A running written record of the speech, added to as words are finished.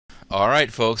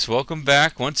Alright folks, welcome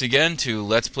back once again to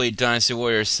Let's Play Dynasty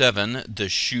Warrior 7, The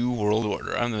Shu World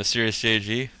Order. I'm the Mysterious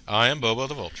JG. I am Bobo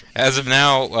the Vulture. As of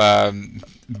now,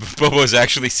 Bobo's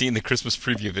actually seen the Christmas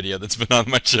preview video that's been on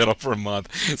my channel for a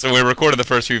month. So we recorded the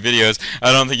first few videos.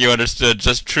 I don't think you understood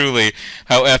just truly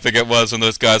how epic it was when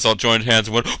those guys all joined hands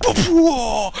and went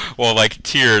well, like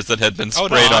tears that had been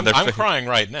sprayed on their face. I'm crying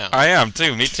right now. I am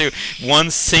too, me too. One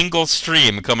single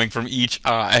stream coming from each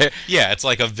eye. Yeah, it's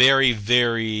like a very,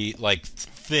 very like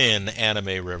thin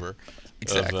anime river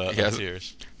of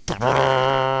tears.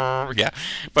 Yeah,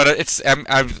 but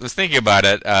I was thinking about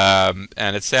it,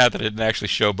 and it's sad that I didn't actually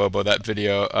show Bobo that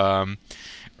video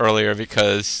earlier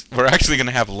because we're actually going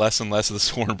to have less and less of the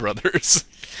Sworn Brothers.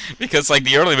 Because like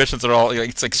the early missions are all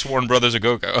it's like Sworn Brothers of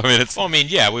Go-Go. I mean, it's. Well, I mean,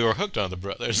 yeah, we were hooked on the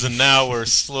brothers, and now we're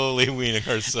slowly weaning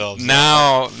ourselves.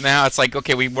 Now it's like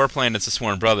okay, we were playing as the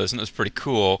Sworn Brothers, and it was pretty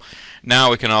cool.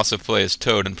 Now we can also play as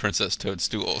Toad and Princess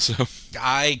Toadstool. So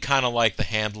I kind of like the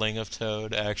handling of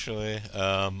Toad, actually.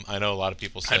 I know a lot of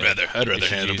people say I'd rather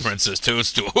handle Princess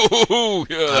Toadstool.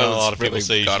 Yeah, I know a lot of people really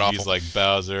say you should use like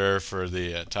Bowser for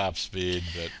the top speed,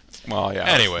 but. Well, yeah.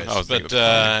 Anyways, but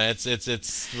the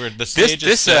stage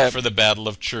is set for the Battle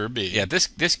of Chirby. Yeah,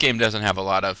 this game doesn't have a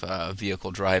lot of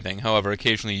vehicle driving. However,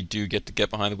 occasionally you do get to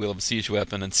get behind the wheel of a siege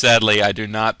weapon, and sadly, I do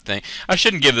not think I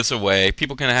shouldn't give this away.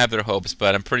 People can have their hopes,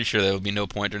 but I'm pretty sure there will be no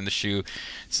point during the Shu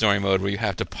story mode where you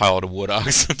have to pilot a wood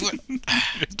ox,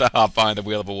 to hop behind the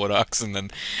wheel of a wood ox, and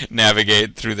then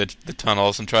navigate through the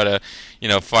tunnels and try to,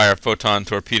 fire a photon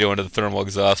torpedo into the thermal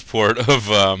exhaust port of,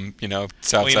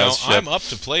 South ship. I'm up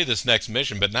to play this next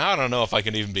mission, but now I don't know if I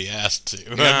can even be asked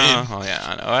to.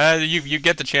 I know. You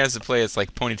get the chance to play as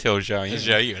like Ponytail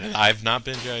Zhao Yun. I've not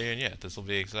been Zhao Yun yet. This will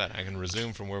be exciting. I can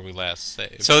resume from where we last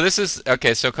saved. So this is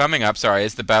okay. So coming up,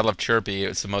 is the Battle of Chirby.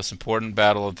 It's the most important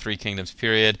battle of the Three Kingdoms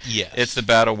period. Yes. It's the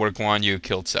battle where Guan Yu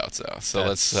killed Cao Cao. So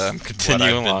let's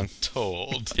continue along. Been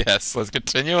told. Yes, let's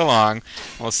continue along.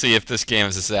 We'll see if this game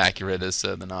is as accurate as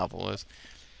the novel is.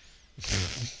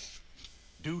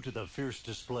 Due to the fierce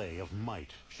display of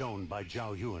might shown by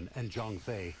Zhao Yun and Zhang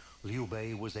Fei, Liu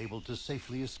Bei was able to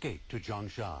safely escape to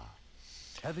Jiangsha.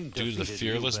 Due to the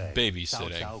fearless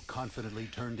babysitting, Cao Cao confidently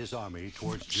turned his army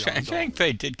towards Zhang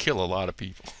Fei did kill a lot of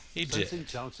people. He did,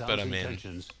 but I mean,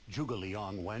 Zhuge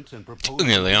Liang went and proposed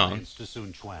alliance to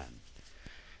Sun Quan.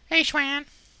 Hey, Xuan.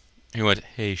 He went,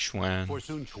 hey, Xuan. For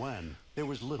Sun Quan, there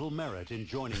was little merit in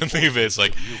joining. Liu Bei's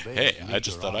like, hey, I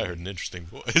just thought I heard an interesting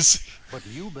voice. But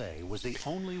Liu Bei was the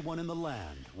only one in the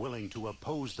land willing to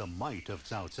oppose the might of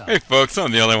Cao Cao. Hey, folks,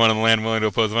 I'm the only one in the land willing to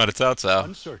oppose the might of Cao Cao.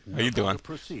 Uncertain How you doing? to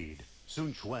proceed,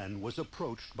 Sun Quan was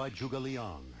approached by Zhuge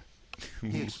Liang.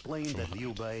 He explained that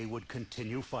Liu Bei would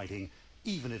continue fighting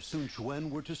even if Sun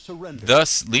Quan were to surrender.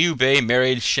 Thus, Liu Bei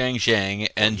married Shang Zhang,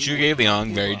 and Zhuge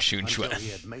Liang married Sun Quan. He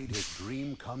had made his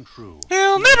dream come true.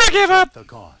 He'll never give up. The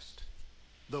cost.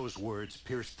 Those words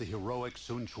pierced the heroic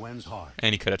Sun Quan's heart.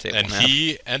 And he could have taken And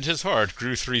he and his heart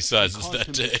grew 3 sizes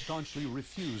that day.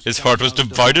 His heart was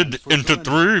divided into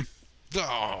 3.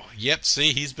 Oh, yep.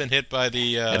 See, he's been hit by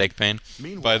the headache pain.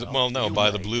 By the by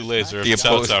the blue laser of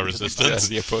Cao Cao resistance.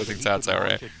 The opposing Cao Cao,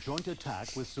 right? Joint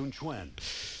attack with Sun Quan.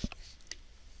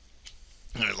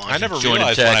 I never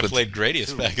realized when I played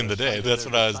Gradius back in the day. That's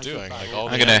what I was doing. Like all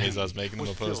the enemies I was making them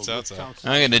oppose Cao Cao.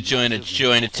 I'm gonna join a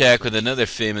joint attack with another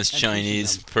famous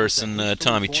Chinese person,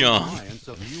 Tommy Chong.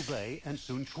 I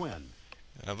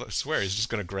swear he's just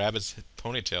gonna grab his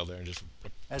ponytail there and just.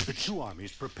 As the two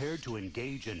armies prepared to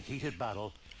engage in heated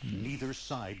battle, neither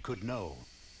side could know.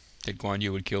 That Guan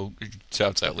Yu would kill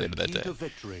Cao Cao later that day. The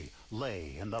victory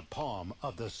lay in the palm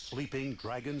of the sleeping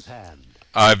dragon's hand.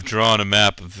 I've drawn a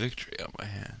map of victory on my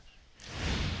hand.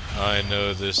 I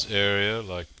know this area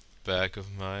like the back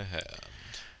of my hand.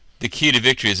 The key to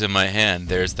victory is in my hand.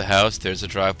 There's the house, there's the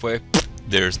driveway,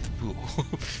 there's the pool.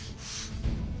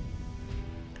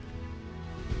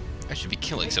 I should be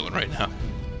killing someone right now.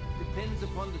 Depends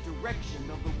upon the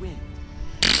direction of the wind.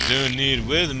 Don't need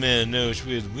weatherman knows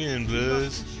where the wind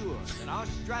blows. Sure that our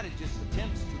strategist's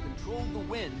attempts to control the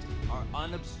wind are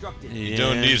unobstructed. You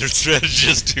don't need a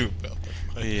strategist to. Well,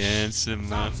 the answer,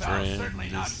 my friend,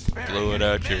 just blow it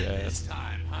out your ass. This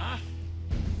time, huh?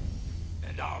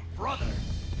 And our brother,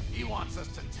 he wants us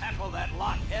to tackle that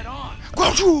lot head on.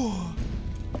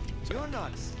 You're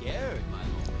not scared, my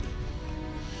lord.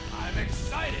 I'm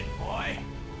excited, boy.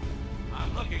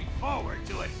 I'm looking forward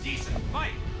to a decent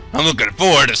fight. I'm looking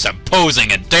forward to some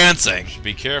posing and dancing.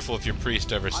 Be careful if your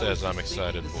priest ever says I'm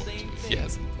excited, boy.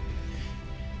 Yes.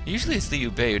 Usually it's the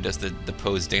Liu Bei who does the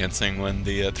pose dancing when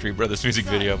the Three Brothers music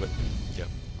video, but yep.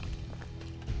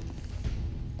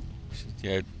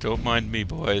 Yeah, don't mind me,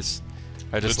 boys.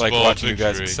 I just like watching you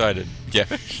guys excited. Yeah,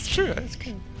 it's true. That's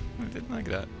good. I didn't like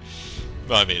that.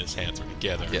 Well, I mean, his hands were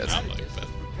together. Yes. Not like that.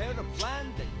 Prepared a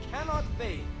plan that cannot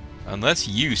fail. Unless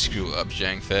you screw up,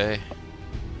 Zhang Fei.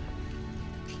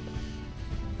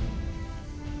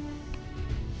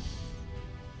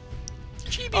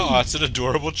 Chibi. Oh, it's an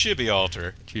adorable chibi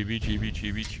altar. Chibi, chibi,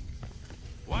 chibi, chibi.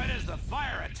 Why does the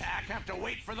fire attack have to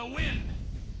wait for the wind?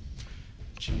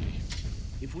 Gee.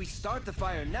 If we start the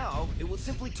fire now, it will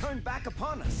simply turn back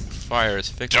upon us. Fire is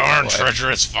fixed. Darn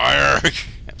treacherous fire!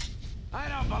 I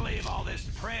don't believe all this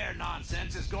prayer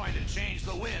nonsense is going to change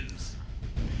the winds.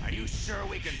 Are you sure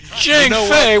we can trust Zhang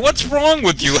Fei, what's wrong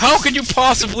with you? How can you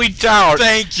possibly doubt?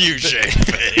 Thank you, Zhang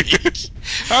Fei.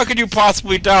 How can you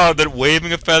possibly doubt that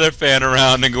waving a feather fan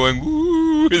around and going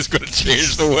woo is going to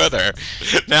change the weather?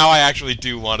 Now I actually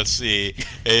do want to see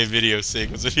a video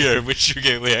sequence in here in which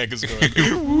Zhuge Liang is going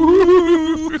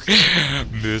woo.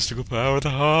 Mystical power of the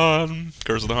Han.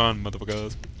 Curse of the Han,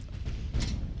 motherfuckers.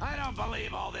 I don't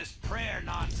believe all this prayer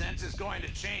nonsense is going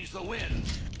to change the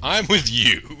winds. I'm with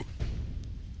you.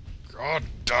 God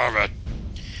damn it.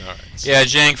 Alright. So Yeah,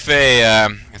 Zhang Fei,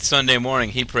 Sunday morning,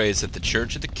 he prays at the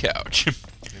church of the couch. he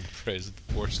prays at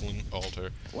the porcelain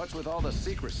altar. What's with all the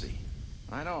secrecy?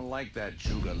 I don't like that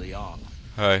Zhuge Liang.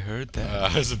 I heard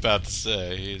that. I was about to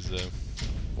say, he's,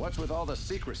 What's with all the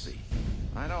secrecy?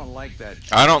 I don't like that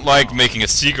Zhuge I don't like Liang. making a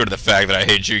secret of the fact that I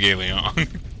hate Zhuge Liang.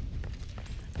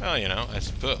 well, you know, I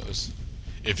suppose.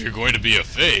 If you're going to be a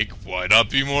fake, why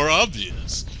not be more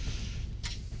obvious?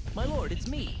 My lord, it's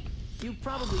me. You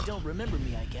probably don't remember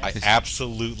me, I guess. I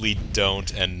absolutely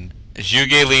don't, and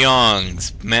Zhuge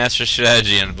Liang's master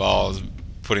strategy involves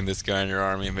putting this guy in your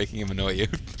army and making him annoy you.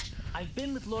 I've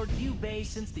been with Lord Liu Bei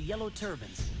since the Yellow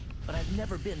Turbans, but I've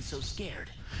never been so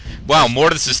scared. Wow,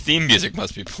 Mortis's theme music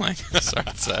must be playing. Sorry, I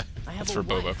have that's a for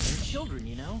Bobo. wife and children,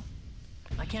 you know.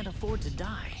 I can't afford to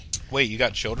die. wait, you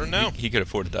got children now? He could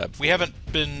afford to die before. We haven't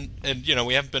been, and you know,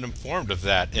 we haven't been informed of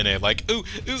that in a like, ooh,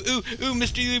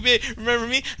 Mr. Liu Bei, remember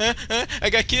me? I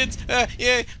got kids. Yeah.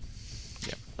 Yeah.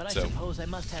 But I So- suppose I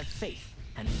must have faith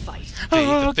and fight.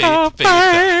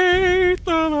 Faith.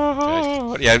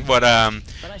 Yeah, what, But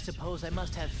I suppose I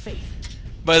must have faith.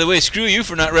 by the way, screw you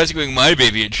for not rescuing my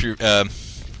baby and troop,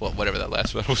 well, whatever that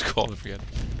last one was called, I forget.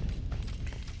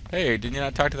 Hey, didn't you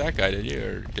not talk to that guy, did you,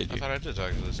 or did I you? thought I did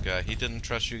talk to this guy. He didn't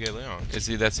trust Zhuge Liang. Is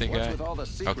he that same What's guy? with all the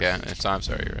secrecy? Okay, so I'm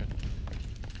sorry, you're right.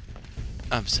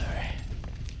 I'm sorry.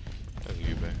 How's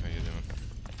Liu Bei? How you doing?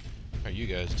 How are you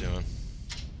guys doing?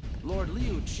 Lord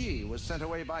Liu Qi was sent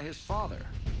away by his father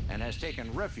and has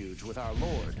taken refuge with our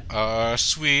lord. Our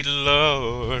sweet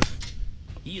Lord.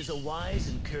 He is a wise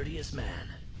and courteous man.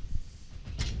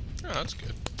 Oh, that's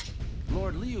good.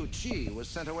 Lord Liu Qi was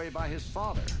sent away by his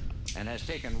father and has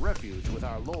taken refuge with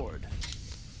our lord.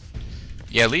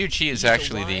 Yeah, Liu Qi is He's a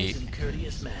actually wise and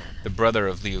courteous man. the brother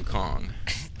of Liu Kong.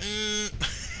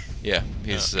 Yeah,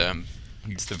 he's the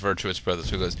virtuous brother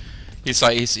who goes.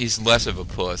 He's less of a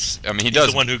puss. I mean, he He's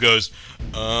does. the one who goes,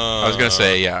 I was gonna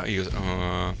say, yeah. He goes.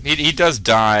 He does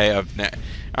die of.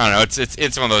 I don't know.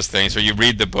 It's one of those things where you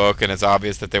read the book and it's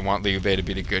obvious that they want Liu Bei to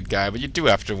be the good guy, but you do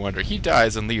have to wonder. He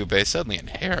dies and Liu Bei suddenly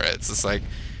inherits. It's like,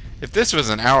 if this was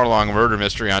an hour-long murder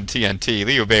mystery on TNT,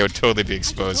 Liu Bei would totally be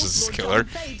exposed as this killer. Lord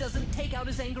Zhang Fei doesn't take out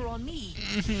his anger on me.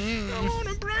 I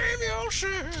wanna blame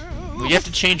yourself. Well, you have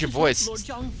to change your voice. Lord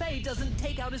Zhang Fei doesn't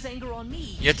take out his anger on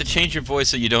me. You have to change your voice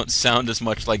so you don't sound as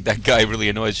much like that guy really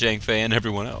annoys Zhang Fei and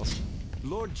everyone else.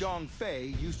 Lord Zhang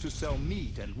Fei used to sell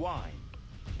meat and wine.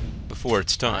 Before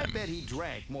it's I time. bet he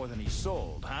drank more than he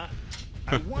sold, huh?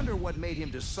 I wonder what made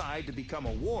him decide to become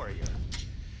a warrior.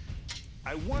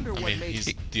 I wonder I what mean, made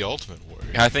he's the ultimate warrior.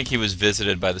 I think he was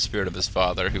visited by the spirit of his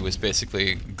father, who was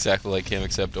basically exactly like him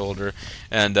except older,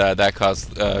 and that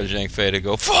caused Zhang Fei to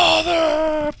go,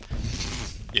 "Father!"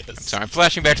 Yes. Sorry, I'm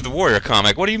flashing back to the Warrior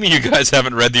comic. What do you mean you guys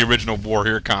haven't read the original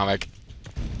Warrior comic?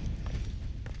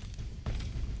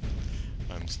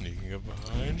 I'm sneaking up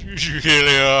behind you, Zhuge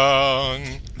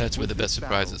Liang. That's where the best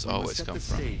surprises We must always set come the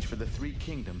from. stage for the three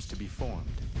kingdoms to be formed.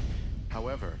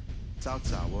 However, Cao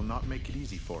Cao will not make it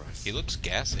easy for us. He looks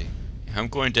gassy. I'm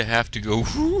going to have to go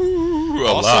whoo a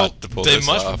Also, lot to pull they this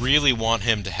must off. really want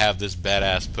him to have this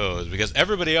badass pose because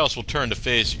everybody else will turn to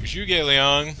face Zhuge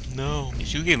Liang. No.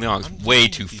 Zhuge Liang's I'm way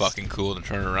telling too you, he's- fucking cool to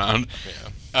turn around.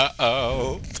 Yeah.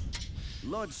 Uh-oh.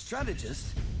 Lord Strategist.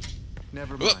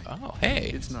 Never mind. Oh,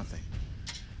 hey. It's nothing.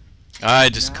 I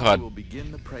just now caught... we will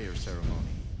begin the prayer ceremony.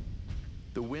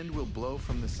 The wind will blow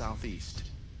from the southeast,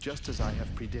 just as I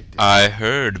have predicted. I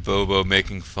heard Bobo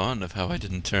making fun of how I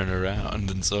didn't turn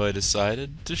around, and so I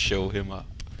decided to show him up.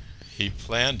 He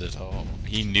planned it all.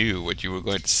 He knew what you were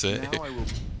going to say. Now I will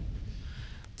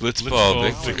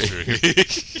Blitzball victory.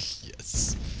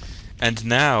 Yes. And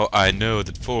now I know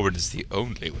that forward is the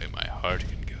only way my heart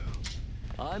can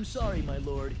go. I'm sorry, my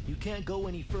lord. You can't go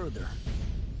any further.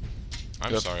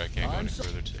 I'm sorry, I can't go any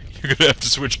further too. You're gonna have to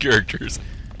switch characters.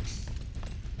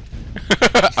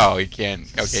 Oh, you can't.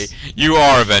 Okay, you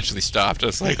are eventually stopped.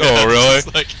 It's like, oh, really?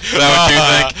 It's like, is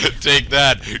that what you think? Take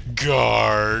that,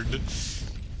 guard.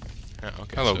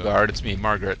 Okay, Hello, so- guard. It's me,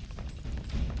 Margaret.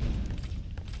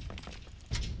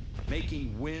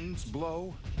 Making winds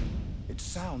blow? It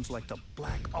sounds like the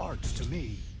black arts to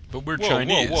me. But we're Whoa,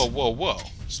 Chinese. whoa, whoa, whoa, whoa!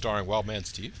 Starring Wild Man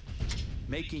Steve.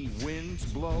 Making winds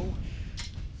blow?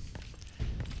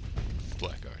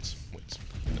 Black arts, wins,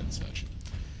 and such.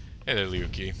 Hey there, Liu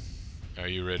Qi. Are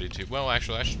you ready to? Well,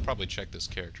 actually, I should probably check this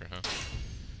character, huh?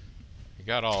 You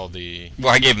got all the.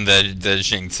 Well, I gave him the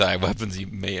Xing Sai weapons. You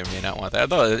may or may not want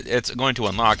that. Although it's going to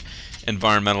unlock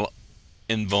environmental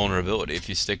invulnerability if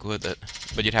you stick with it.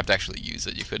 But you'd have to actually use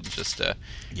it. You couldn't just.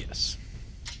 Yes.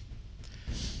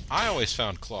 I always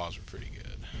found claws were pretty good.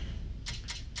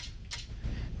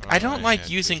 I don't like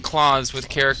using claws with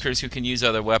characters who can use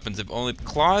other weapons. If only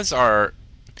claws are.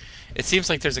 It seems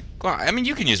like there's a. I mean,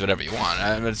 you can use whatever you want.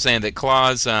 I'm saying that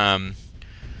claws are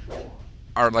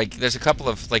like. There's a couple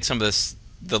of like some of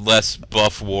the less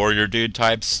buff warrior dude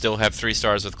types still have 3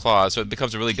 stars with claws, so it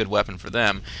becomes a really good weapon for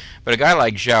them. But a guy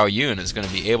like Zhao Yun is going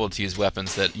to be able to use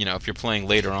weapons that, you know, if you're playing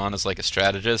later on as like a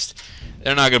strategist,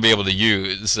 they're not going to be able to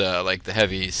use like the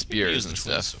heavy spears and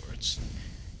stuff. Swords.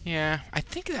 Yeah, I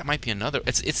think that might be another.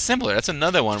 It's similar. That's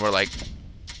another one where like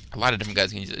a lot of different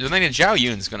guys can use it. The thing is, Zhao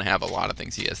Yun's going to have a lot of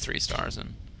things he has 3 stars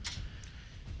in.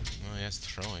 Well, he has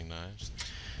throwing knives.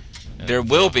 There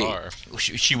will be.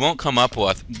 She won't come up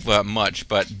with much,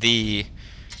 but the,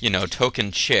 you know,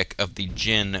 token chick of the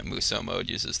Jin Musou mode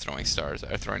uses throwing stars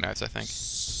or throwing knives. I think.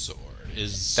 Sword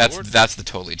is. That's the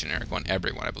totally generic one.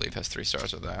 Everyone, I believe, has 3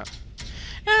 stars with that.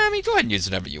 I mean, go ahead and use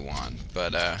whatever you want,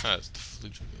 but That's the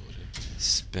flute ability.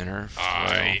 Spinner.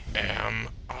 I am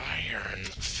Iron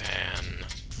Fan.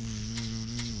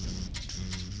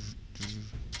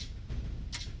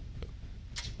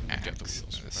 Got the Axe,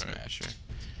 wheels. the All right. smasher.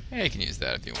 Yeah, you can use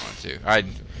that if you want to.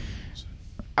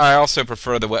 I also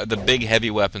prefer the big heavy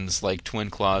weapons like twin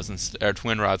claws or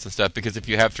twin rods and stuff, because if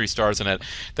you have 3 stars in it,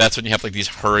 that's when you have like these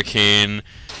hurricane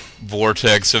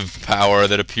vortex of power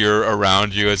that appear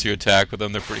around you as you attack with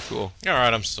them. They're pretty cool. All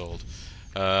right, I'm sold.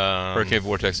 Hurricane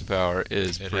vortex of power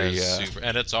is It pretty. has super,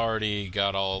 and it's already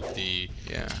got all the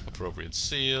Yeah. appropriate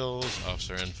seals,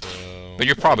 officer info. But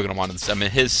you're probably gonna want to. I mean,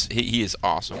 he is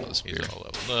awesome with a spear. He's all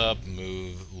leveled up.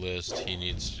 Move list. He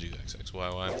needs to do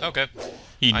XXYY. Okay.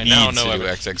 He I needs now know to do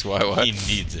everything. XXYY.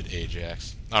 He needs it,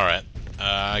 Ajax. All right.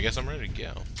 I guess I'm ready to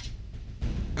go.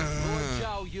 Lord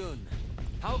Zhao Yun,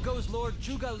 how goes Lord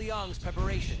Zhuge Liang's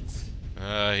preparations?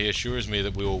 He assures me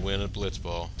that we will win at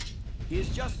Blitzball. He has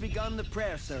just begun the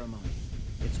prayer ceremony.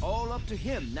 It's all up to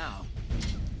him now.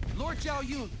 Lord Zhao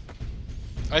Yun,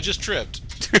 I just tripped.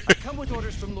 I come with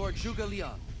orders from Lord Zhuge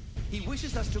Liang. He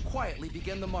wishes us to quietly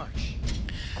begin the march.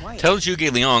 Quietly. Tell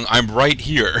Zhuge Liang I'm right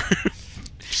here.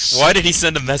 Why did he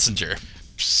send a messenger?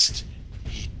 Psst.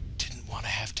 He didn't want to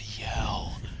have to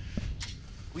yell.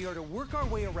 We are to work our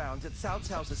way around at Cao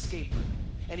Cao's escape route,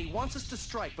 and he wants us to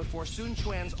strike before Sun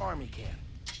Quan's army can.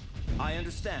 I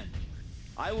understand.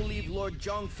 I will leave Lord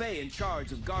Zhong Fei in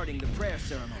charge of guarding the prayer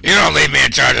ceremony. You don't leave me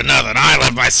in charge of nothing. I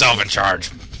left myself in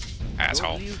charge.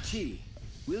 Asshole. Lord Liu Qi,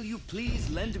 will you please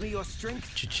lend me your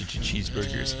strength?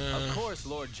 Cheeseburgers. of course,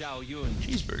 Lord Zhao Yun.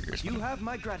 Cheeseburgers. You have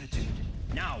my gratitude.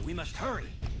 Now we must hurry.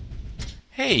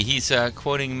 Hey, he's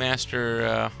quoting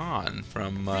Master Han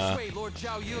from This way, Lord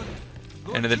Zhao Yun.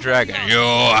 Lord End of the Zhuge Dragon. Liang. You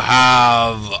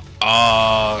have a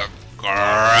I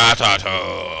gratitude. wish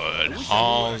I knew our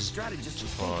Hans strategist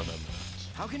was thinking.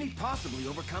 How can he possibly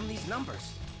overcome these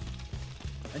numbers?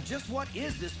 And just what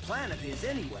is this plan of his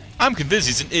anyway? I'm convinced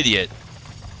he's an idiot.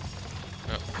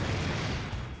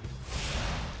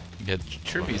 Yeah,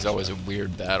 Kirby's always a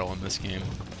weird battle in this game.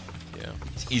 Yeah.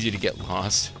 It's easy to get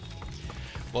lost.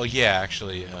 Well, yeah,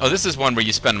 actually. Oh, this is one where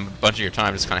you spend a bunch of your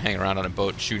time just kind of hanging around on a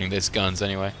boat shooting these guns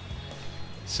anyway.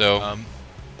 So, I'm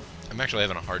actually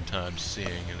having a hard time seeing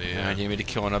the. you need me to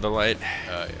kill another light?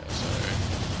 Yeah,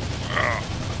 sorry.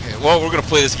 Okay, well, we're gonna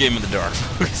play this game in the dark.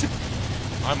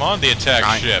 I'm on the attack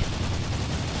ship.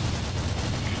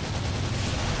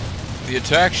 The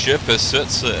attack ship has set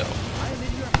sail. I am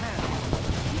in your hands.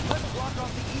 We must block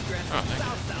off the egress Oh, of thank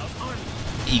Cao Cao's army.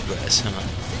 Egress, huh?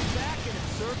 Sit back and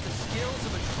observe the skills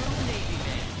of a true Navy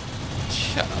man.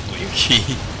 Shut up, Liu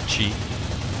Qi. Chi. Do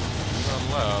not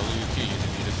allow Liu Qi to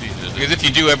be defeated. Because if you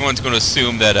do, everyone's going to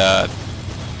assume that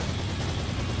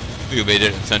Liu Bei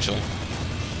did it intentionally.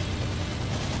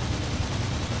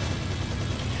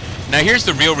 Now here's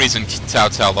the real reason Cao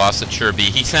Cao lost at Chirby.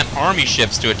 He sent army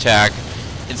ships to attack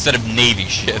instead of navy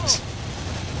ships.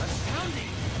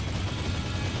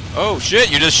 Oh shit,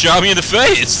 you just shot me in the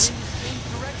face!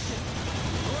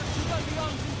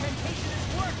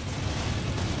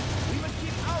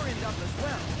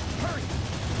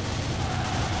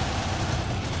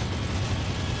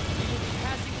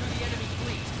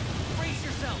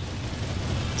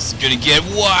 It's gonna get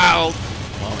wild!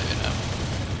 Well, maybe not.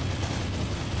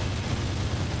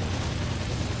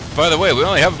 By the way, we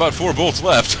only have about 4 bolts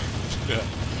left. Yeah.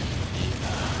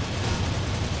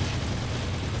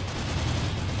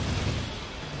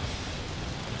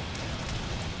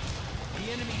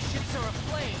 The enemy ships are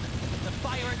aflame. The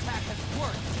fire attack has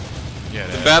worked. Yeah,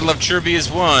 The Battle of Chirby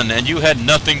is won, and you had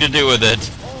nothing to do with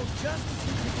it. All just as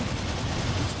you predicted.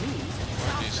 Which means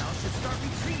South South should start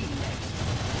retreating next.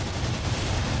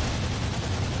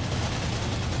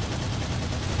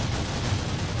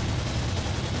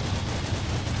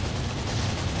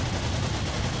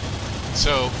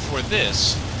 So for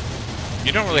this,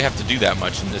 You don't really have to do that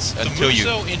much in this the until you...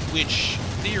 Muso in which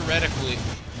theoretically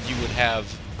you would have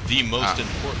the most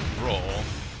important role.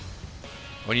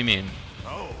 What do you mean?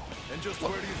 Oh, and just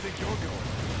where do you think you're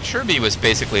going? Chirby was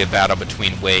basically a battle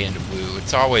between Wei and Wu.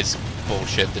 It's always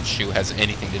bullshit that Shu has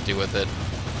anything to do with it.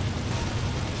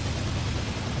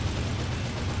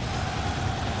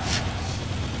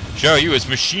 Show you has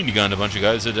machine gunned a bunch of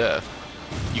guys to death.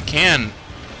 You can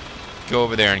go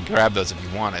over there and grab those if you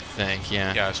want, I think,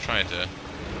 yeah. Yeah, I was trying to.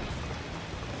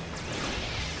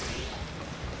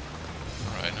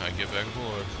 Alright, now I get back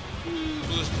aboard.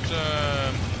 Boost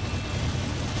time.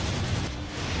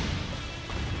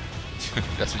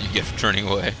 That's what you get for turning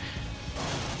away.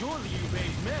 You're Liu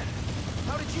Bei's men.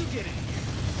 How did you get in here?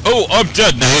 Oh, I'm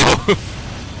dead now!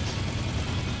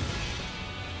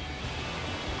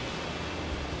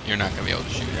 You're not gonna be able to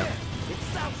shoot him. It's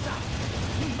South South.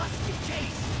 We must give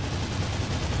chase.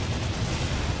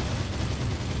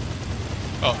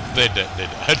 Oh, they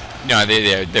died. No,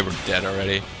 they were dead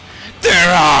already.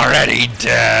 They're already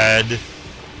dead!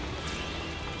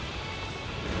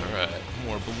 Alright,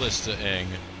 more ballista-ing.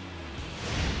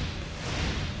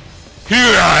 Here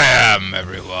I am,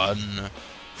 everyone!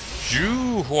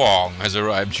 Zhu Huang has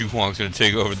arrived. Zhu Huang's gonna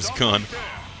take over this gun.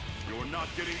 You're not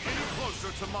getting any closer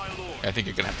to my lord. I think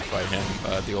you're gonna have to fight him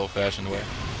the old-fashioned way.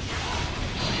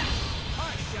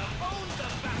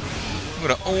 I'm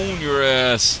gonna own your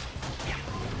ass.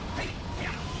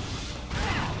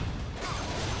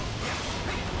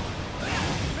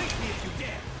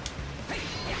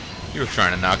 You were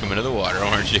trying to knock him into the water,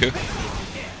 aren't you?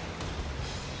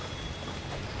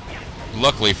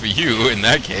 Luckily for you, in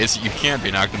that case, you can't be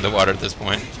knocked into the water at this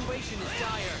point.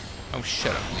 Oh,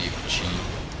 shut up, Liu Chi.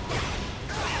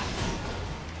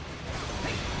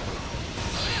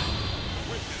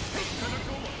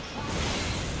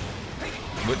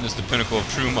 Witness the pinnacle of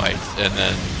true might, and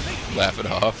then laugh it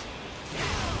off.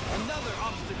 Another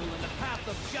obstacle in the path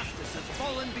of justice has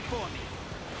fallen before me.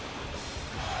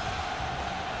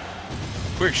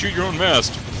 Quick, shoot your own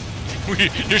mast.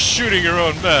 You're shooting your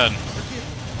own man. Forgive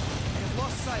me. I have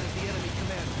lost sight of the enemy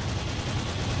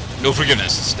commander. No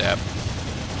forgiveness, stab.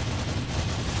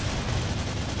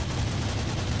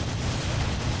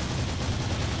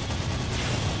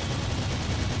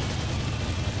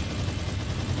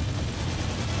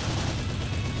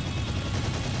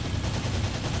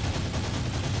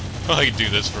 I could do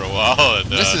this for a while and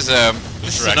This is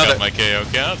rack another up my KO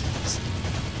count.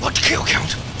 What KO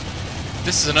count?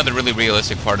 This is another really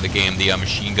realistic part of the game, the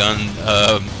machine gun,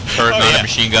 current amount of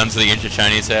machine guns the ancient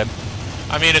Chinese had.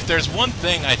 I mean, if there's one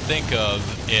thing I think of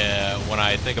when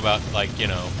I think about, like, you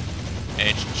know,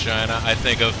 ancient China, I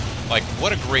think of, like,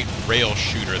 what a great rail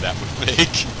shooter that would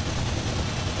make.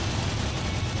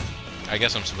 I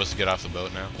guess I'm supposed to get off the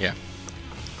boat now. Yeah.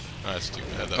 Oh, that's too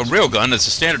bad. A That's railgun is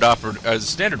a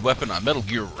standard weapon on Metal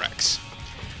Gear Rex.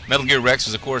 Metal Gear Rex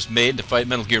was, of course, made to fight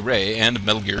Metal Gear Ray and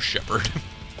Metal Gear Shepard.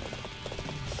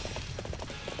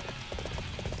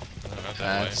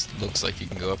 That looks like you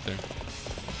can go up there.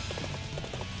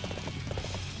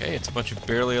 Okay, it's a bunch of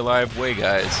barely alive Wei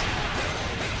guys.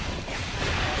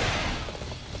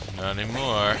 Not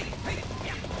anymore.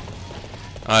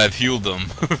 I've healed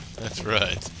them. That's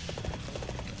right.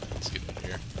 Let's get out of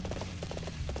here.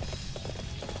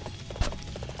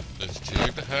 Let's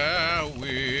take the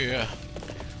highway.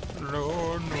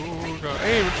 Lord knows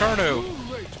hey, Ricardo!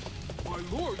 My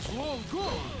lord's long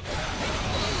gone.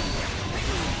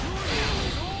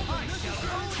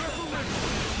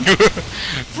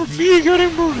 For me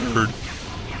getting murdered!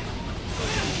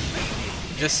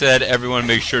 Just said everyone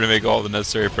make sure to make all the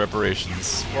necessary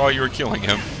preparations while you were killing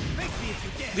him.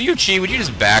 Liu Chi, would you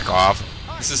just back off?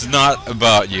 This is not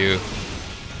about you.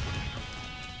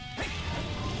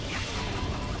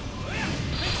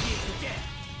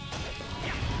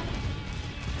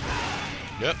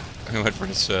 Yep. He went for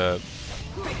his,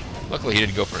 luckily he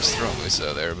didn't go for his throwing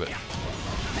Muso there, but...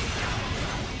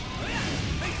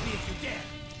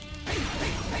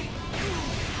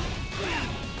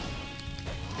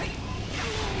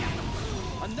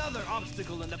 Another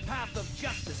obstacle in the path of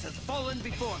justice has fallen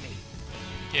before me.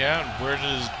 Yeah, and where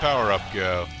did his power-up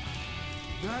go?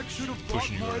 That should have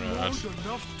Pushing you around.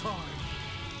 enough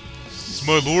time.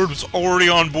 My lord was already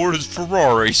on board his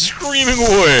Ferrari, screaming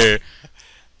away!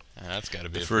 That's gotta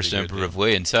be The a first pretty emperor good of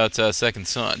Wei and Cao Cao's second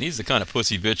son. He's the kind of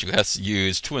pussy bitch who has to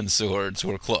use twin swords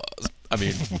or claws. I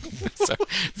mean, so,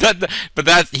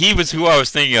 he was who I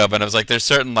was thinking of, and I was like, there's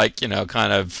certain, like, you know,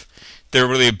 kind of, they're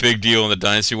really a big deal in the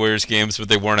Dynasty Warriors games, but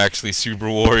they weren't actually super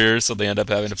warriors, so they end up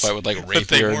having to fight with, like, But they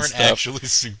rapier and weren't stuff. actually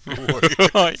super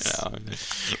warriors.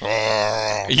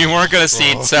 You weren't going to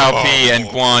see Cao Pi and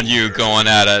Guan Yu going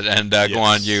at it, and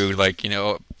Guan Yu, like, you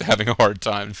know, having a hard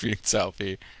time defeating Cao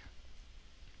Pi.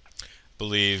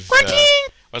 Believe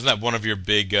wasn't that one of your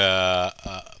big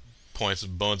points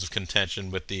of bones of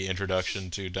contention with the introduction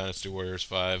to Dynasty Warriors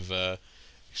 5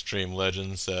 Extreme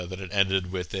Legends that it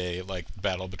ended with a like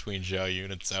battle between Zhao Yun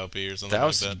and Cao Pi or something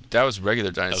like that? That was regular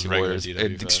Dynasty regular Warriors.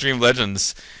 DW5. Extreme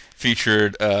Legends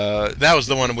featured that was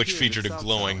the one which featured a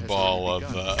glowing ball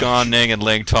of Gan Ning and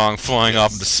Ling Tong flying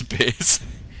off into space.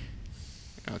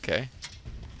 Okay.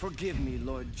 Forgive me,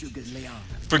 Lord Zhuge Liang.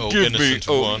 Forgive me. innocent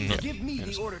one. Give me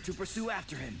the order to pursue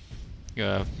after him.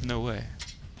 No way.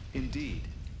 Indeed.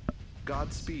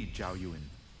 Godspeed, Zhao Yun.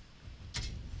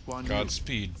 Guan Yu,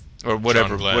 Godspeed. Or whatever,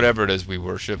 John Glenn. whatever it is we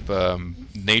worship,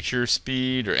 nature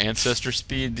speed or ancestor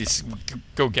speed.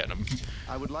 Go get them.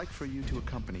 I would like for you to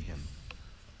accompany him.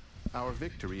 Our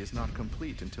victory is not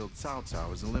complete until Cao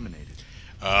Cao is eliminated.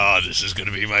 Ah, this is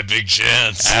gonna be my big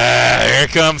chance. Here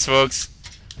it comes, folks.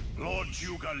 Lord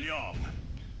Zhuge Liang,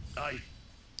 I...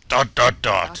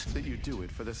 Ask that you do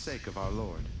it for the sake of our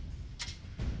Lord.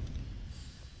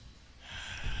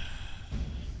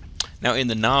 Now, in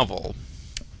the novel,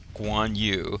 Guan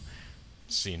Yu,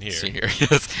 Seen here.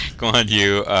 yes, Guan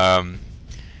Yu,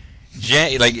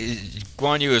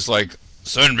 Guan Yu is like,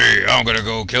 send me, I'm gonna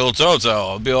go kill Cao Cao,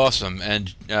 it'll be awesome.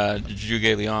 And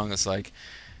Zhuge Liang is like,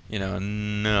 you know,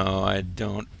 no, I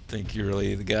don't think you're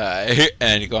really the guy.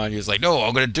 And Guan Yu is like, no,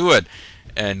 I'm gonna do it.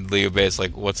 And Liu Bei is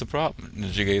like, what's the problem? And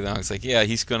Zhuge Liang is like, yeah,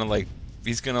 he's gonna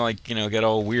you know, get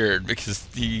all weird because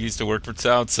he used to work for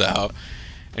Cao Cao.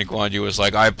 And Guan Yu was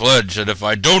like, I pledge that if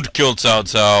I don't kill Cao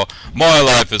Cao, my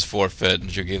life is forfeit. And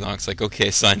Zhuge Liang's like, okay,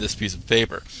 sign this piece of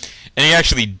paper. And he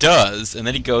actually does, and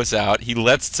then he goes out, he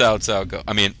lets Cao Cao go.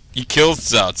 I mean, he kills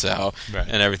Cao Cao, Right.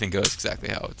 and everything goes exactly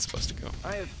how it's supposed to go.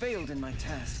 I have failed in my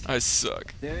task. I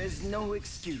suck. There is no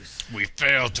excuse. We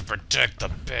failed to protect the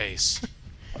base.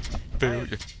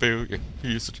 Failure.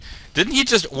 Didn't he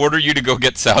just order you to go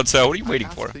get Cao Cao? What are you waiting I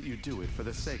ask for? that you do it for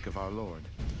the sake of our Lord.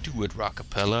 Do it,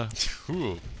 Rockapella.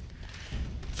 Ooh.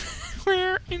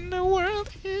 Where in the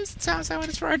world is Cao Cao and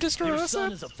his Fire Your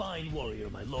son Destroyer? is a fine warrior,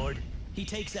 my lord. He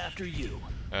takes after you.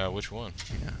 Which one?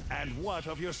 And what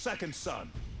of your second son?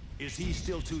 Is he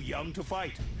still too young to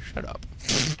fight? Shut up.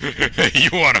 You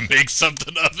want to make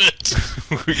something of it?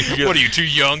 What are you, too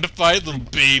young to fight, little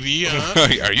baby? Huh?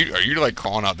 Are you like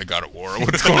calling out the God of War?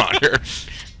 What's going on here?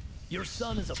 Your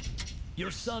son is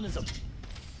a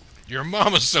Your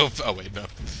mama's so. Oh wait,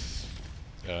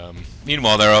 no.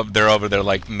 Meanwhile, they're over there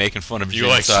like making fun of You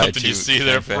like genocide something to you see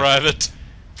there, Genfei. Private?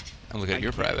 I'm looking at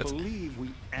your privates. believe we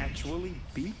actually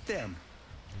beat them.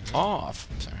 Off.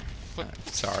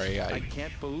 Sorry. I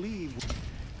can't believe...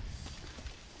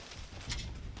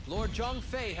 Lord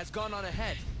Zhongfei has gone on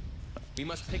ahead. We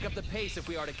must pick up the pace if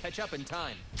we are to catch up in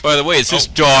time. By the way, is his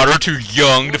daughter too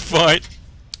young to fight?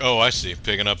 Oh, I see.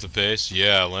 Picking up the pace?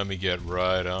 Yeah, let me get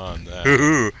right on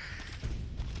that.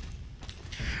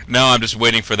 Now I'm just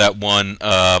waiting for that one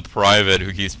private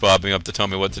who keeps popping up to tell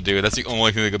me what to do. That's the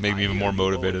only thing that could make me even more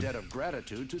motivated. I owe a debt of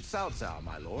gratitude to Cao Cao,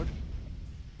 my lord.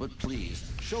 But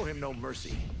please, show him no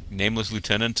mercy. Nameless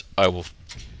Lieutenant, I will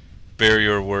bear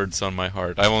your words on my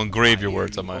heart. I will engrave your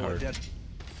words on my heart.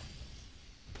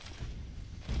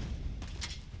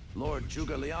 Lord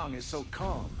Zhuge Liang is so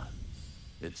calm.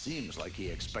 It seems like he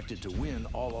expected to win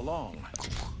all along.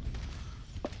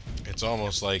 It's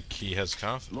almost like he has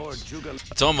confidence. Lord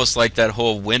Zhuge It's almost like that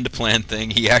whole wind plan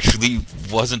thing. He actually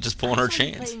wasn't just pulling our I saw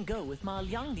you chains. playing Go with Ma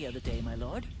Liang the other day, my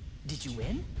lord. Did you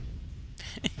win?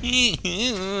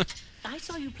 I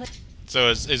saw you play. So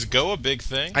is Go a big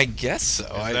thing? I guess so.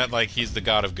 Is that like he's the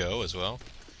god of Go as well?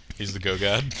 He's the Go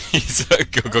God. He's a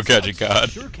go gadget god.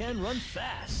 Sure can run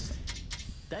fast.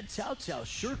 That Cao Cao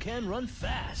sure can run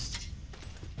fast.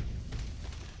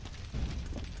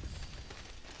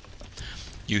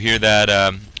 You hear that,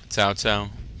 Cao Cao?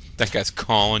 That guy's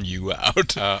calling you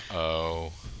out.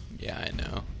 Uh-oh. Yeah, I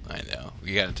know.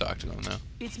 We gotta talk to him now.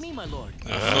 It's me, my lord.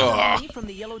 Ugh. Me from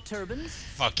the Yellow Turbans.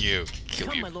 Fuck you.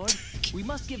 Come, my lord. We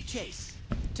must give chase.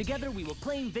 Together we will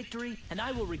claim victory, and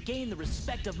I will regain the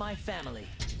respect of my family.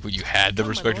 Well, you had the Come, my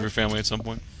respect of lord. your family at some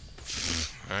point?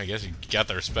 I guess you got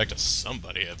the respect of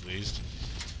somebody at least.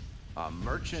 A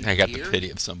merchant I got here? the pity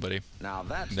of somebody. Now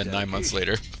that's And then 9 months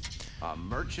later. A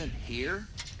merchant here?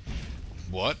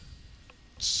 What?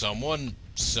 Someone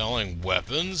selling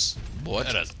weapons? What?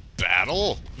 At a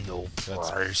battle? No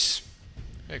price.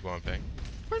 Hey, Guanping.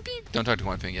 Don't talk to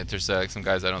One Ping yet. There's some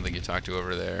guys I don't think you talked to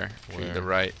over there. To Where? the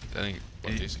right. I think.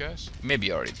 What, these guys? Maybe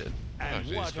you already did. And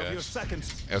these what of guys. your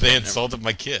seconds? Okay, They never- insulted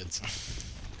my kids.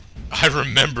 I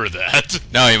remember that.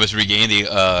 No, it was regain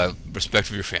the respect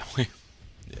of your family.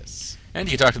 Yes. And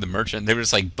you can talk to the merchant. They were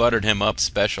just like buttered him up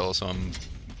special, so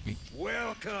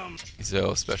Welcome.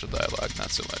 so special dialogue,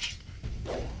 not so much.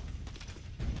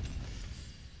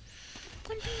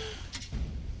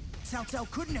 Cao Cao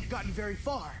couldn't have gotten very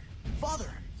far.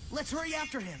 Father, let's hurry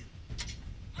after him.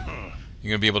 You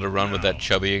gonna be able to run with that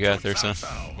chubby you got there, son?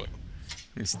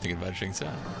 Just thinking about Xing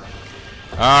Sao.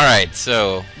 All right,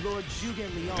 so Lord Zhuge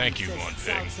Liang Thank you, says Guan Cao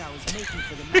Ping. Cao is making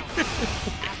for the mountains.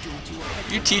 After which he will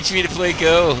head you teach me to play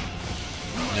Go.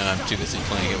 No, I'm too busy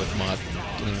playing it with mod.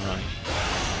 Getting it wrong.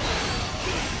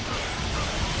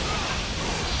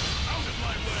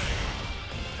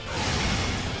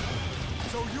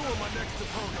 So you are my next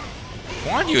opponent.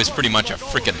 Guan Yu is pretty much a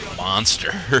freaking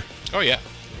monster. Oh, yeah.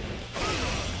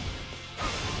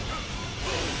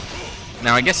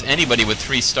 Now, I guess anybody with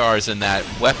 3 stars in that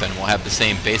weapon will have the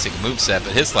same basic moveset,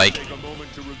 but his, like, Take a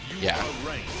moment to review Yeah. our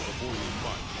ranks before we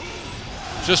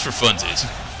march. just for funsies.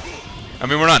 I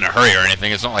mean, we're not in a hurry or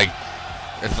anything. It's not like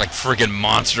it's like freaking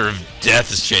monster of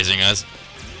death is chasing us.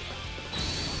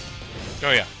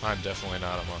 Oh, yeah. I'm definitely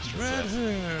not a monster of death.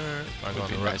 Am I Would going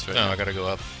be the right? nice right No, now. I gotta go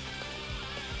up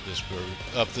this route.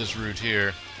 Up this route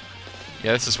here.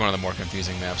 Yeah, this is one of the more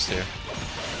confusing maps too.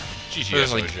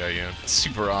 There's, GTFO, like- Xiaoyun.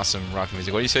 Super awesome rock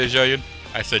music. What do you say, Xiaoyun?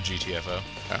 I said GTFO.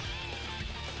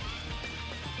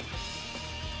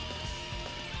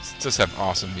 It does have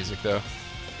awesome music though.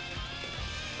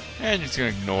 And you're just gonna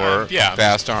ignore yeah.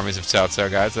 vast armies of Cao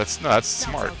Cao guys. That's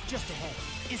smart. Cao Cao's just ahead,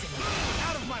 isn't he?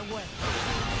 Out of my way.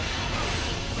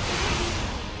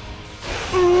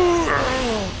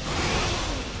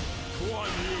 Guan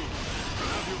Yu,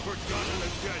 have you forgotten the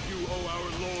debt you owe our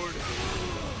lord?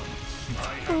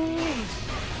 I have,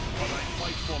 but I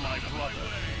fight for my brother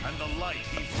and the light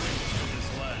he brings to this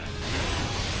land.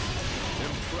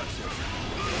 Impressive.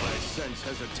 I sense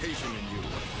hesitation in you.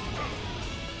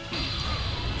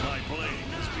 My blade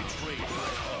has betrayed my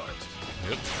heart.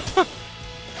 Yep.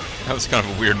 That was kind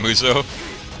of a weird Muso.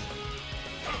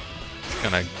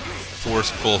 Kind of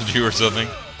force pulled you or something.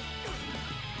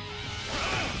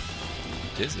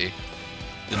 Dizzy.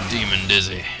 The demon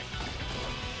Dizzy.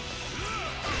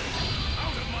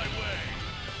 Out of my way.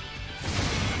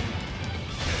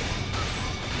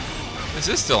 This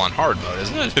is still on hard mode,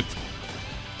 isn't it?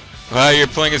 Well, you're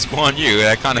playing as Guan Yu.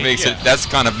 That kind of makes yeah. it. That's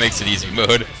kind of makes it easy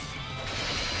mode.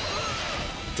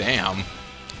 Damn.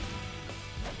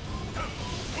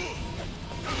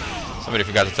 Somebody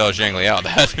forgot to tell Zhang Liao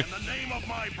that. In the name of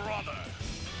my brother.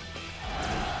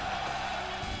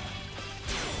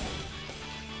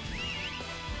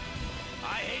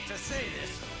 I hate to say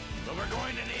this, but we're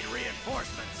going to need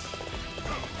reinforcements.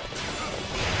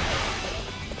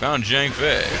 Found Zhang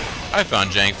Fei. I found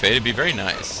Zhang Fei to be very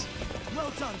nice.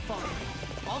 Well done, Father.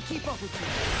 I'll keep up with you.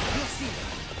 You'll see.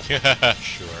 Yeah,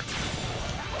 sure.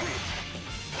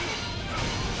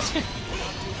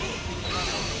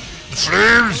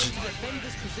 Flames! to defend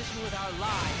this position with our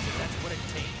lives, if that's what it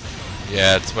takes.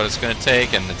 Yeah, it's what it's gonna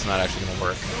take, and it's not actually gonna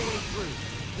work. No way through.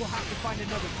 We'll have to find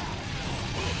another path.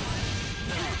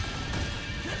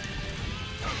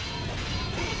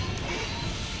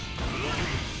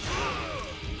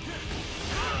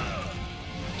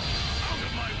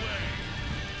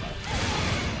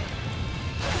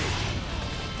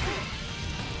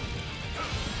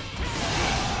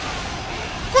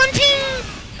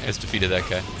 I just defeated that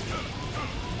guy.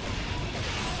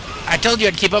 I told you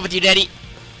I'd keep up with you, Daddy.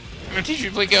 I'm gonna teach you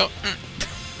to play Go.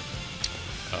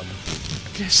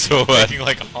 So, Making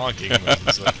like a honking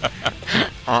noise.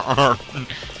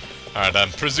 Alright, I'm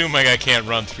presuming I can't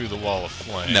run through the wall of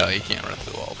flame. no, you can't run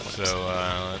through the wall.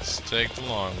 So, let's take the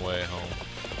long way home.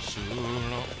 So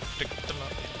long, take the long-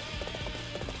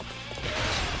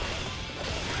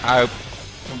 I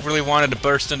really wanted to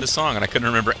burst into song, and I couldn't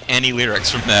remember any lyrics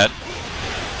from that.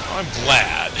 I'm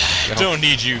glad. Don't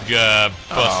need you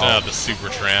busting out the Super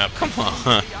Tramp. Come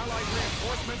on.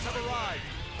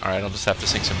 Alright, I'll just have to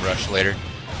sing some Rush later.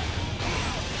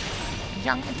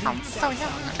 Young Tom so young. You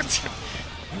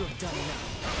have done enough.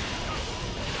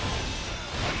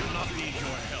 I do not need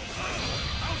your help.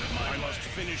 I must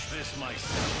finish this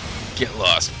myself. Get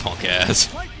lost, punk ass.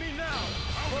 Fight me now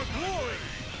for glory.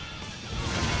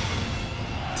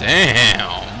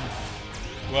 Damn.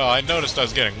 Well, I noticed I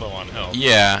was getting low on health.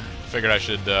 Yeah. Figured I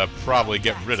should probably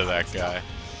get rid of that guy.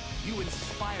 You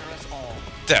inspire us all.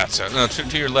 That's how. No,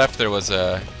 to your left there was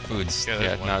foods.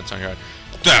 Yeah, now it's on your right.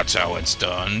 That's how it's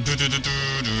done.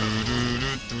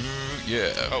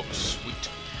 Yeah. Oh, sweet.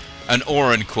 An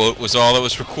Orin quote was all that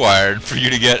was required for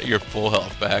you to get your full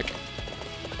health back.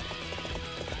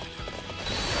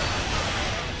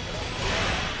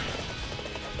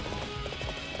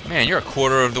 Man, you're a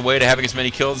quarter of the way to having as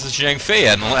many kills as Zhang Fei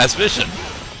had in the last mission.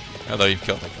 Although you've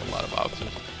killed like a lot of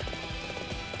officers.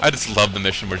 I just love the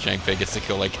mission where Zhang Fei gets to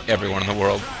kill like everyone in the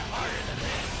world.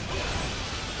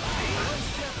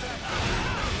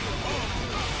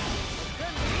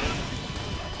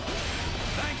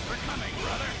 Thanks for coming,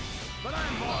 brother. But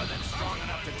I'm more than strong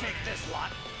enough to take this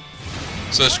lot.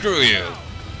 So screw you.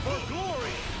 For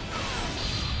glory.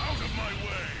 Out of my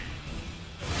way.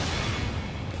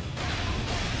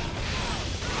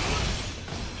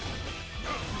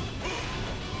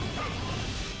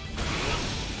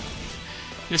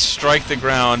 You strike the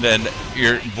ground and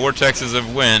your vortexes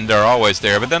of wind are always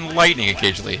there, but then lightning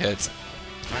occasionally hits.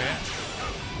 Oh, yeah.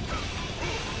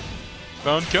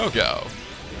 Found Coco.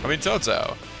 I mean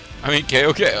Toto. I mean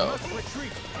KO.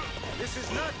 Retreat. This is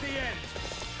not the end.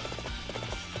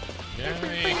 Yeah, you can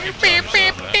tell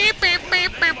yourself that.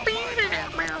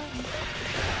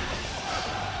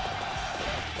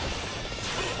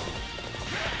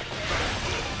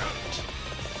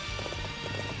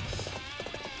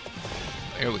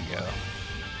 There we go.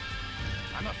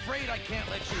 I'm afraid I can't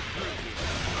let you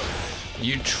through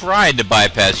here. You tried to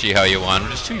bypass Shihao Yuan,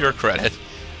 which is to your credit. Is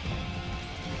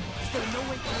there no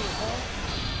way through the hall?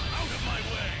 Out of my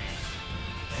way.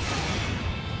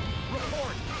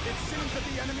 Report! It seems that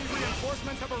the enemy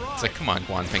reinforcements have arrived. It's like, come on,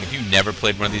 Guanping, if you've never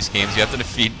played one of these games, you have to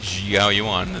defeat Xiao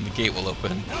Yuan, and then the gate will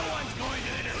open. No one's going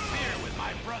to interfere with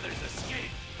my brother's escape.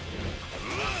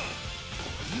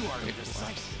 You are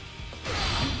indecisive.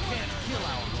 You can't kill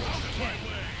our lord, can you?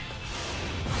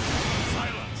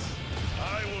 Silence.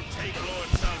 I will take Lord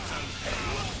Cao Cao's head.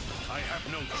 I have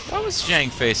no choice. Why was Zhang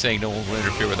Fei saying no one will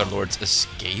interfere with our lord's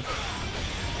escape?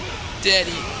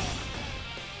 Daddy.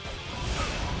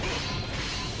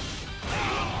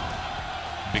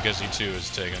 Because he too is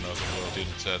taking oath of loyalty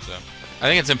to Cao. I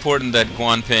think it's important that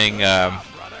Guanping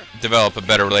develop a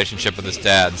better relationship with his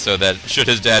dad, so that should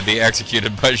his dad be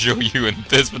executed by Zhou Yu in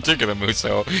this particular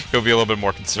Musou, he'll be a little bit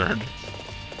more concerned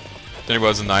than he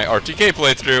was in the RTK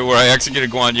playthrough, where I executed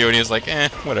Guan Yu and he was like, eh,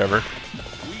 whatever.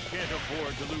 We can't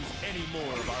afford to lose any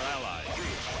more of our allies.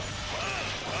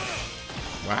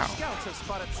 Wow. Scouts have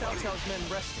spotted Cao Cao's men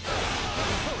resting.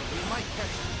 We might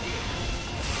catch them.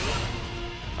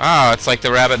 Ah, it's like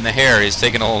the rabbit and the hare. He's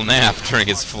taking a little nap during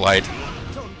his flight.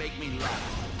 Don't make me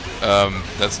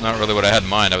laugh. That's not really what I had in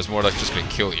mind. I was more like just gonna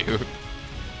kill you. I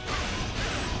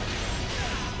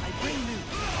bring news.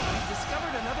 We've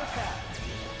discovered another path.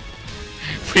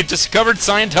 We discovered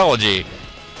Scientology.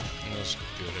 That's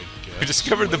good, I guess. We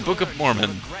discovered the Book of Mormon.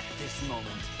 Regret this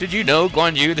moment. Did you know,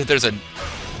 Guan Yu, that there's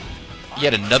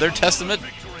yet another testament?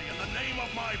 Victory in the name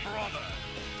of my brother.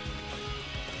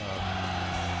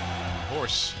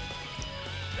 Horse.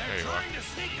 They're There you trying to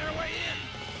sneak their way in.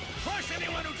 Crush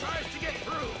anyone who tries to get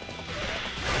through.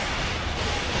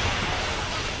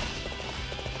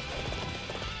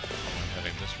 I'm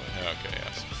heading this way. Okay,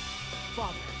 yes.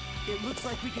 Father, it looks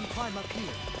like we can climb up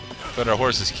here. But our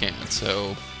horses can't,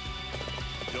 so...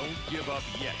 Don't give up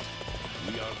yet.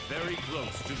 We are very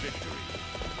close to victory.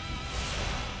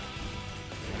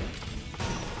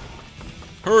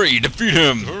 Hurry, defeat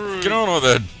him! Hurry. Get on with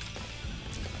it!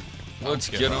 Let's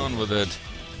get on with it.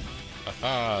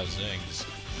 Haha, zings.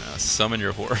 Now, summon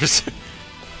your horse.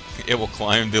 It will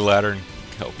climb the ladder and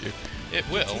help you. It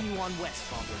will. Continue on west,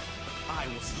 Father. I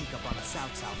will sneak up on Cao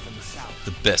Cao from the south.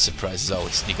 The best surprises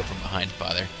always sneak up from behind,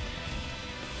 Father.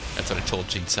 That's what I told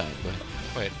Jing Tsai, but...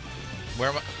 Wait, where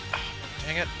am I? Ah,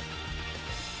 dang it.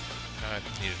 I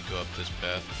needed to go up this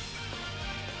path.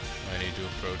 I need to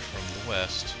approach from the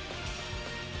west.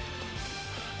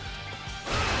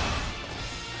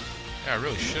 Yeah, I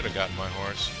really should have gotten my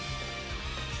horse.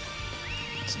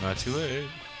 It's not too late.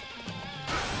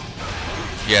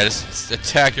 Yeah, just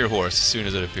attack your horse as soon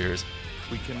as it appears.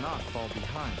 We cannot fall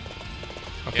behind.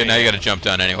 Okay, now you gotta jump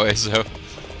down anyway, so...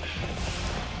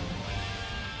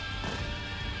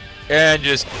 And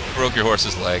just broke your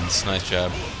horse's legs. Nice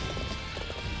job.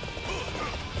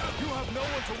 You have no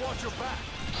one to watch your back.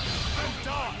 And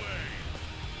die.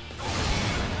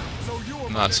 So you are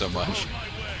Not so much.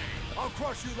 I'll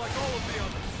crush you like all of the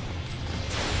others.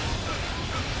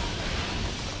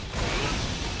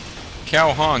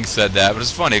 Cao Hong said that, but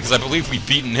it's funny because I believe we've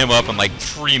beaten him up on like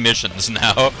 3 missions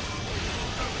now.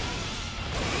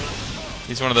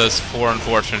 He's one of those 4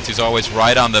 unfortunates. He's always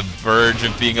right on the verge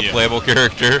of being a playable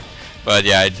character, but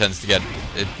yeah, he tends to get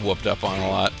it whooped up on a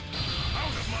lot. Out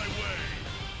of my way.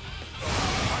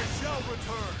 I shall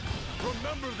return.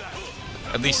 Remember that.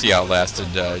 At least he outlasted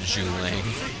Zhu Ling.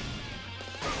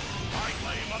 I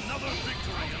claim another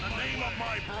victory in the name of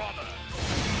my brother.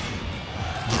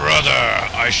 Brother,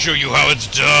 I show you how it's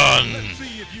done. Let's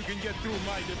see if you can get through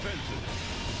my defenses.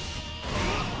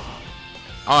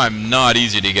 I'm not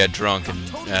easy to get drunk and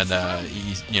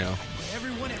you know,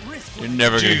 you're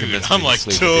never gonna convince me I'm to like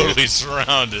sleep with you. totally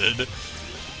surrounded.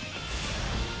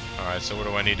 Alright, so where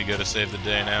do I need to go to save the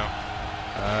day now?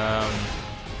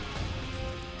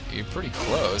 You're pretty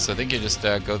close. I think you just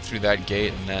go through that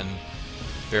gate and then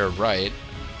bear right.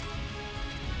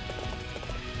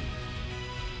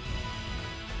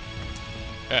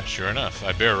 Yeah, sure enough.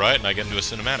 I bear right and I get into a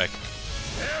cinematic.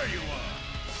 There you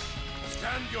are.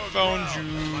 Stand your Found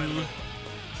ground, my you. lord.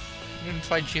 We didn't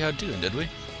fight Jihad Dun, did we?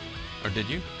 Or did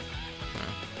you? No.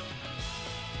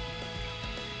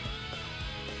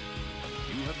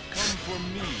 You have come for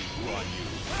me, Guan Yu.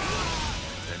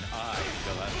 Then I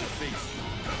shall have to face you.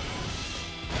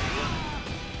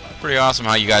 Pretty awesome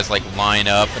how you guys like line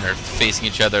up and are facing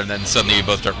each other and then suddenly you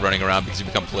both start running around because you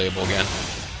become playable again.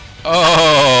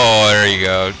 Oh, there you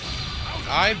go.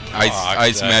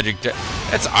 Ice magic.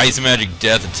 That's ice magic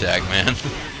death attack, man.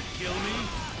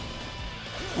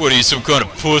 What are you, some kind of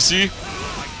pussy? I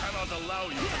cannot allow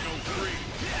you to go free.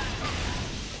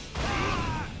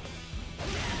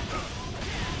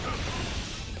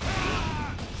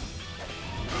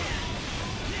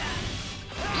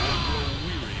 I grow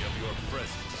weary of your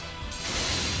presence.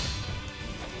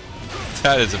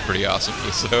 That is a pretty awesome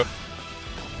Muso.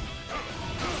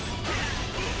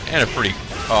 And a pretty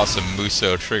awesome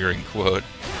Muso triggering quote.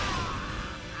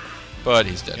 But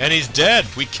he's dead. And he's dead.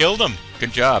 We killed him.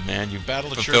 Good job, man. You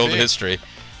Battle of fulfilled Chur-Bee. history.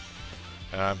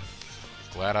 I'm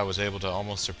glad I was able to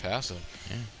almost surpass him.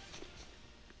 Yeah.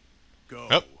 Go.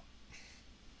 Oh.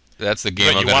 That's the game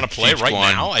Wait, I'm you going wanna to play teach right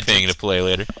Guan now? I Ping did- to play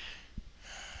later.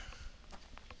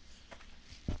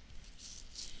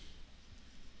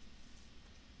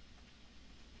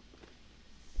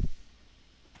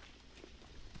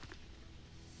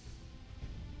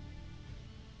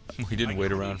 We didn't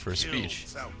wait around for a speech.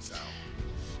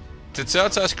 To Cao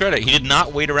Cao's credit, he did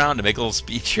not wait around to make a little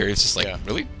speech here. He was just like, Yeah.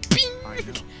 really? I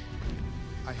know.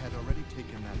 I had already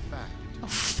taken that fact into Oh,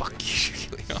 fuck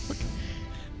you, Leon.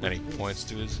 Then he points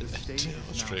to his The stage head,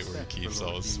 is now straight where he set keeps for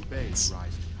all Lord his Liu Bei's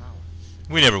rise to power.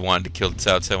 We never wanted to kill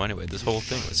Cao Cao anyway. This whole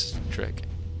thing was just a trick.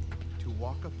 To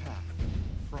walk a path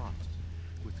fraught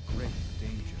with great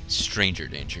danger. Stranger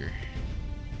danger.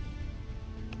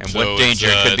 And So what it's,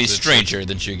 danger could be it's- stranger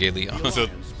than Zhuge Liang? So,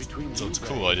 so it's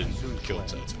cool I didn't kill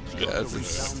Cao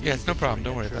Cao. Yeah, it's no problem.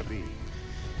 Don't worry about it.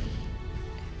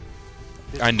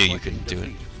 I knew you couldn't do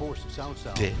it.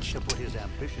 Bitch. To put his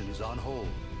ambitions on hold.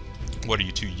 What, are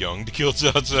you too young to kill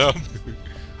Cao Cao?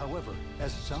 However,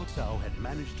 as Cao Cao had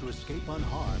managed to escape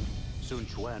unharmed, Sun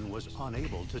Quan was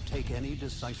unable to take any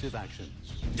decisive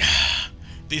actions.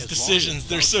 These As long decisions, as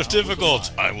they're Cao so Cao was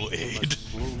difficult. alive, I will they aid.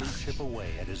 must slowly chip away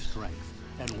at his strength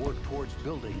and work towards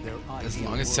building their As ideal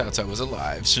long as world. Cao Cao was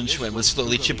alive, Sun This Quan would was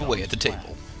slowly Zhuge chip away at the Liang's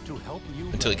table. plan to help Liu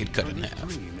until he Bei could cut it turn in his half.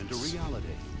 dream into reality.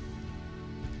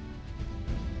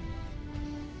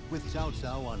 With Cao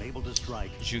Cao unable to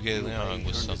strike, Zhuge Liu Liang Bei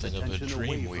was turned his something of a attention away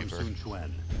dream from weaver. Sun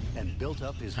Quan and built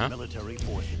up his Huh? military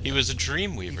forces. He was a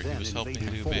dream weaver. He then was helping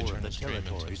invaded Liu four Bei of turn the his dream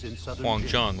territories into. in southern Huang Jin.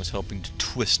 Zhang was helping to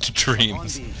twist Upon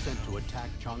dreams. being sent to attack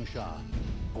Changsha,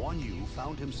 Guan Yu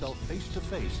found himself face to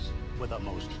face with a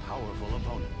most powerful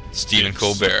opponent. Stephen Yes.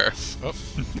 Colbert. Oh,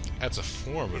 that's a It was the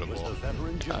formidable.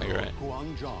 veteran general you're right.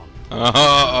 Huang Zhang.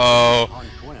 Uh-oh. Han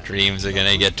Quan, Dreams are the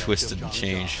gonna get prefect of twisted and Changsha.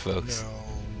 changed, folks.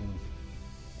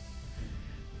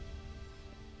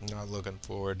 Not looking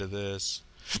forward to this.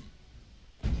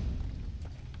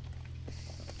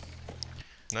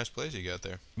 Nice place you got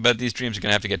there. But these dreams are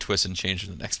gonna have to get twisted and changed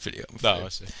in the next video. I'm Oh, afraid. I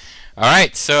see.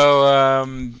 Alright, so,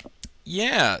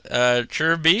 yeah,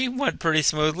 Chur-Bee went pretty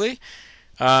smoothly.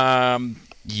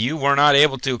 you were not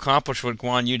able to accomplish what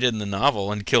Guan Yu did in the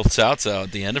novel and kill Cao Cao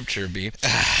at the end of Chirbi.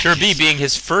 Chirbi being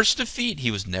his first defeat. He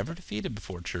was never defeated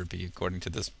before Chirbi, according to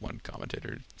this one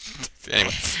commentator.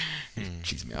 Anyway,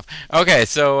 cheesing me off. Okay,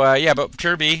 so, yeah, but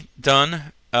Chirbi,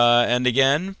 done. And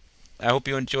again, I hope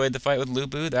you enjoyed the fight with Lu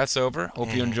Bu. That's over.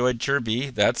 Hope you enjoyed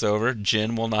Chirbi. That's over.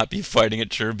 Jin will not be fighting at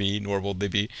Chirbi, nor will they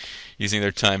be using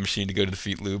their time machine to go to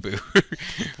defeat Lu Bu.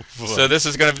 So this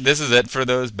is it for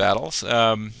those battles.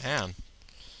 Man.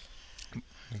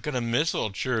 I'm gonna miss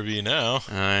old Chirby now.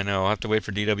 I know. I'll have to wait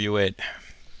for DW8,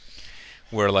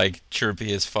 where like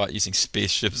Chirby is fought using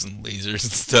spaceships and lasers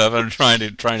and stuff. I'm trying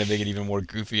to make it even more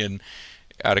goofy and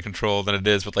out of control than it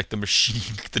is with like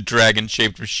the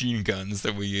dragon-shaped machine guns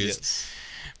that we use. Yes.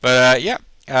 But yeah.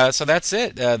 So that's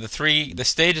it. The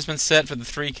stage has been set for the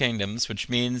Three Kingdoms, which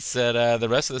means that the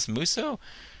rest of this Muso,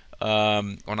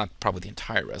 well, not probably the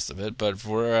entire rest of it, but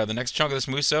for the next chunk of this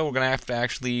Muso, we're gonna have to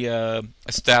actually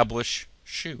establish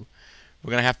shoe.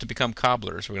 We're gonna have to become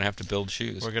cobblers. We're gonna have to build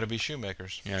shoes. We're gonna be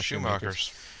shoemakers. Yeah,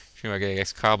 shoemakers. I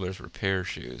guess cobblers repair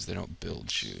shoes. They don't build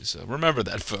shoes. So remember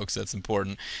that, folks. That's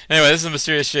important. Anyway, this is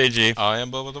Mysterious JG. I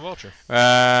am Boba the Vulture.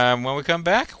 When we come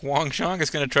back, Wang Shang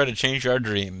is going to try to change our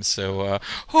dreams. So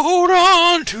hold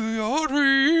on to your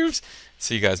dreams.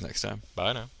 See you guys next time.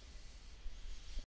 Bye now.